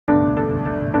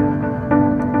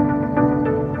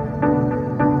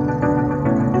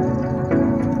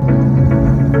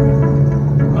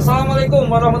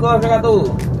warahmatullahi wabarakatuh.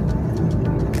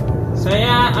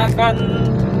 Saya akan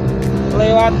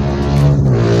lewat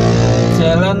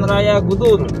Jalan Raya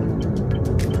Guntur,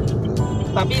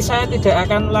 tapi saya tidak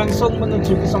akan langsung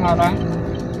menuju ke Semarang.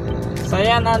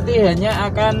 Saya nanti hanya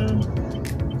akan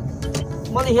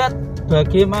melihat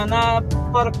bagaimana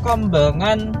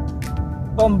perkembangan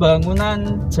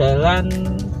pembangunan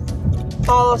jalan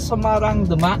Tol Semarang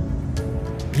Demak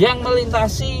yang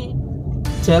melintasi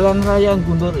Jalan Raya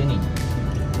Guntur ini.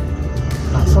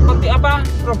 Nah, seperti apa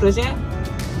progresnya?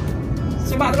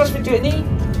 Simak terus video ini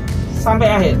sampai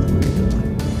akhir.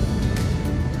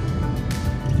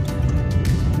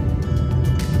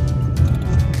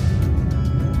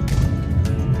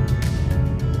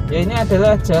 Ya, ini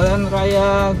adalah Jalan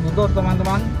Raya Guntur,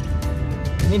 teman-teman.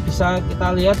 Ini bisa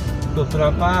kita lihat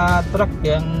beberapa truk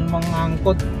yang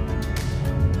mengangkut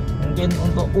mungkin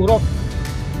untuk uruk,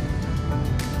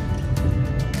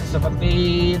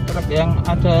 seperti truk yang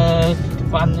ada di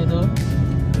depan itu.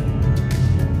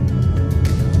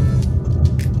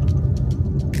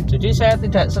 Jadi saya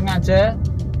tidak sengaja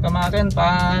kemarin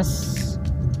pas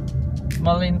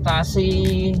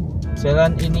melintasi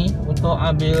jalan ini untuk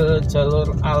ambil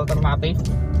jalur alternatif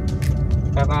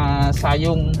karena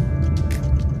sayung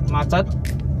macet.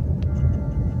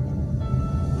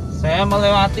 Saya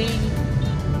melewati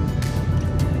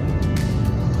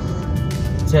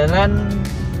jalan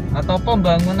atau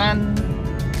pembangunan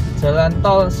jalan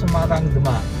Tol Semarang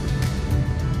Demak.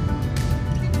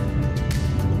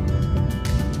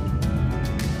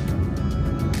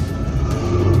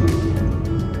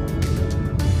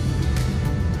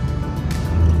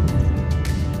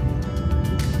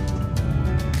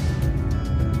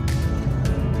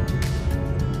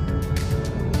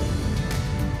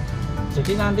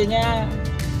 Jadi nantinya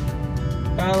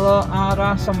kalau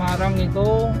arah Semarang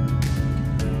itu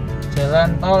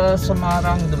Jalan Tol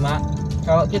Semarang Demak,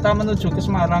 kalau kita menuju ke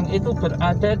Semarang itu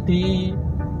berada di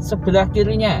sebelah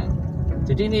kirinya.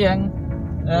 Jadi ini yang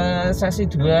sesi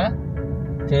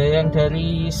 2, yang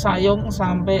dari Sayung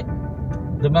sampai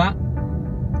Demak,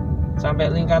 sampai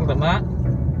Lingkar Demak,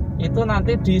 itu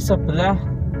nanti di sebelah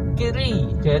kiri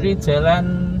dari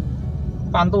Jalan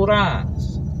Pantura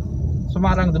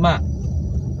Semarang Demak,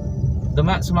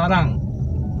 Demak Semarang.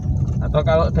 Atau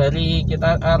kalau dari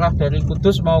kita arah dari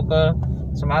Kudus mau ke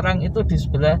Semarang itu di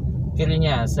sebelah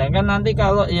kirinya. Sedangkan nanti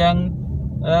kalau yang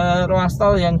ruas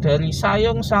tol yang dari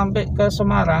Sayung sampai ke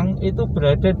Semarang itu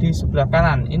berada di sebelah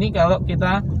kanan. Ini kalau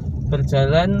kita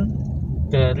berjalan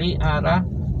dari arah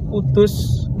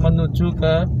Kudus menuju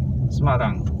ke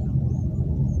Semarang.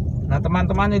 Nah,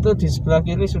 teman-teman, itu di sebelah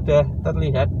kiri sudah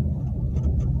terlihat.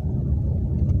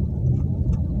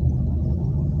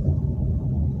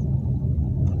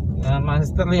 Nah,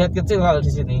 masih terlihat kecil kalau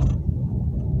di sini.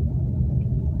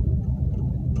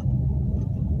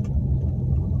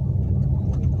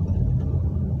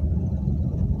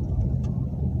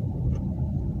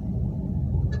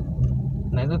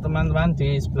 Nah, itu teman-teman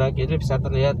di sebelah kiri bisa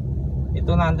terlihat.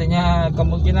 Itu nantinya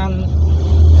kemungkinan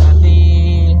nanti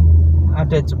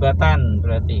ada jembatan,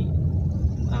 berarti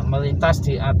melintas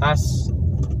di atas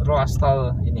ruas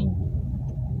tol ini,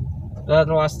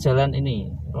 ruas jalan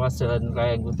ini, ruas Jalan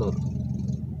Raya Guntur.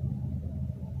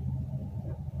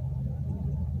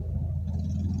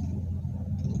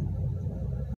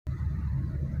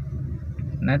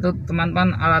 Nah, itu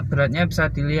teman-teman alat beratnya bisa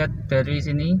dilihat dari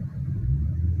sini.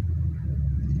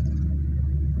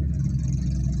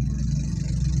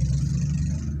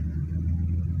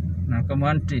 Nah,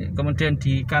 kemudian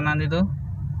di kanan itu,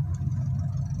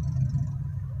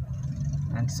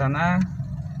 nah di sana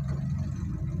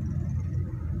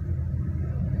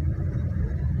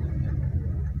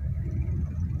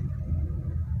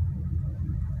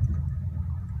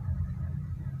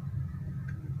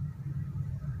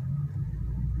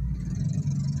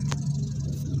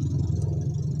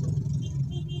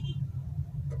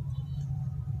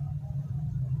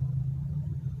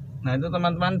nah itu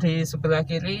teman-teman di sebelah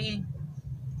kiri.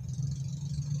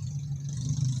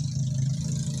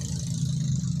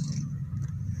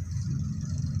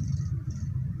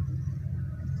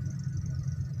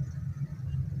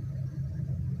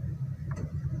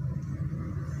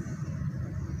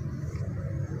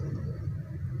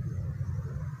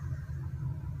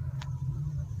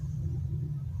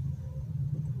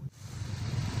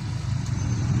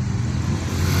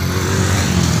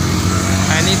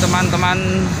 Nah, ini teman-teman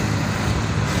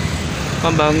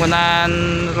pembangunan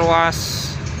ruas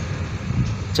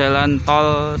Jalan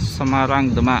Tol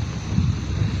Semarang Demak.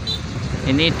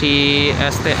 Ini di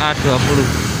STA 20.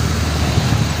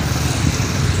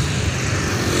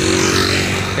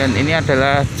 Dan ini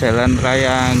adalah Jalan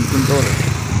Raya Guntur.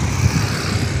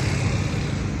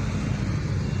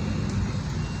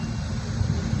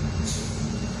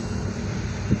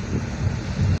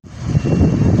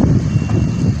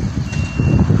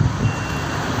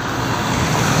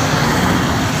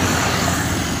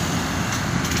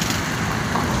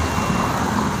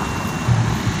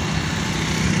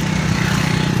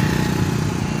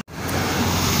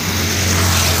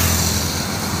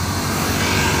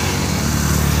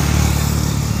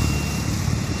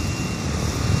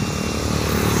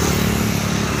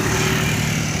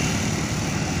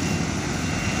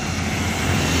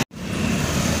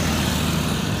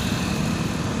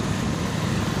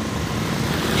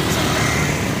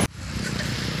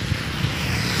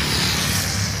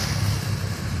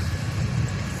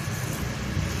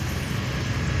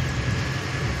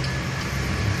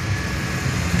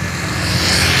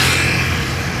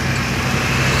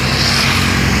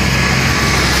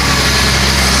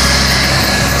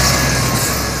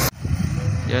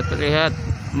 sudah terlihat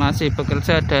masih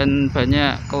bekerja dan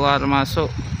banyak keluar masuk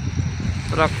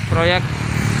truk proyek.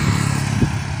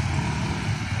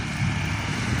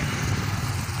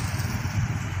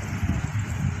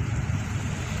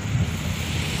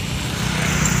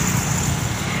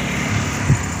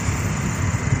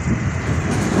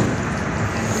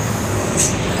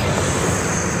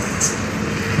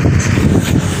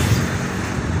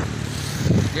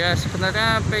 Ya,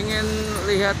 sebenarnya pengen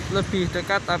lihat lebih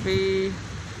dekat tapi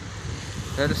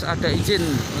harus ada izin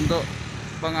untuk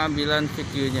pengambilan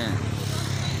videonya.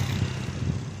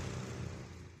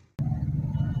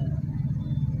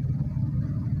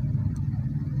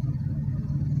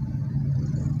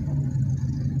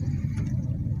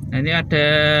 Nah, ini ada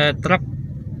truk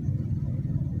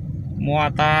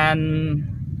muatan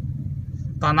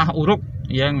tanah uruk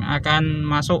yang akan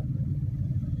masuk.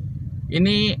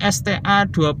 Ini STA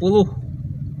 20.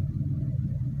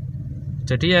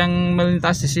 Jadi yang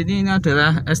melintas di sini ini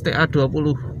adalah STA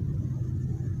 20.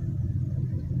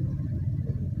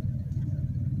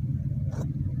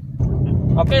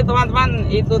 Oke teman-teman,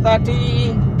 itu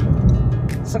tadi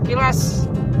sekilas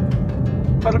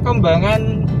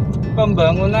perkembangan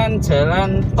pembangunan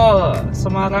jalan tol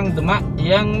Semarang Demak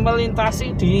yang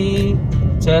melintasi di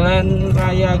Jalan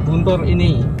Raya Guntur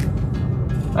ini.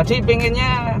 Tadi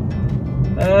pengennya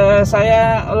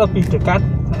saya lebih dekat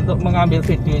untuk mengambil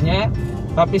videonya,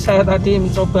 tapi saya tadi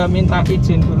mencoba minta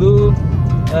izin dulu,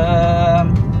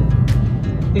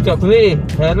 tidak boleh,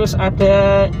 harus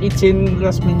ada izin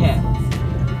resminya.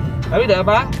 Tapi tidak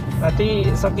apa, tadi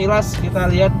sekilas kita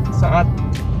lihat saat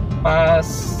pas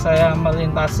saya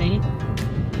melintasi,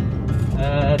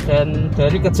 dan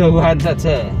dari kejauhan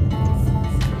saja.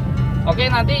 Oke,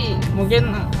 nanti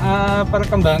mungkin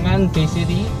perkembangan di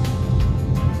sini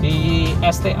di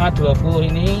STA 20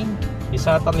 ini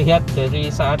bisa terlihat dari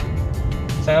saat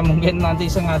saya mungkin nanti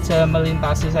sengaja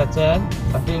melintasi saja,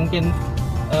 tapi mungkin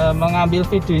mengambil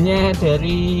videonya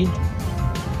dari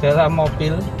dalam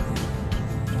mobil,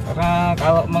 karena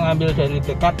kalau mengambil dari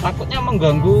dekat takutnya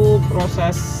mengganggu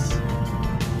proses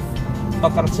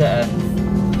pekerjaan.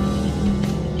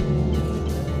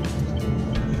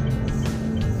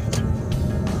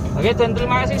 Oke, dan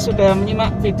terima kasih sudah menyimak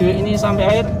video ini sampai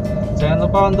akhir. Jangan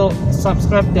lupa untuk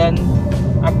subscribe dan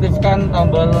aktifkan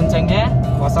tombol loncengnya.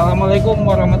 Wassalamualaikum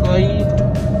warahmatullahi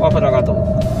wabarakatuh.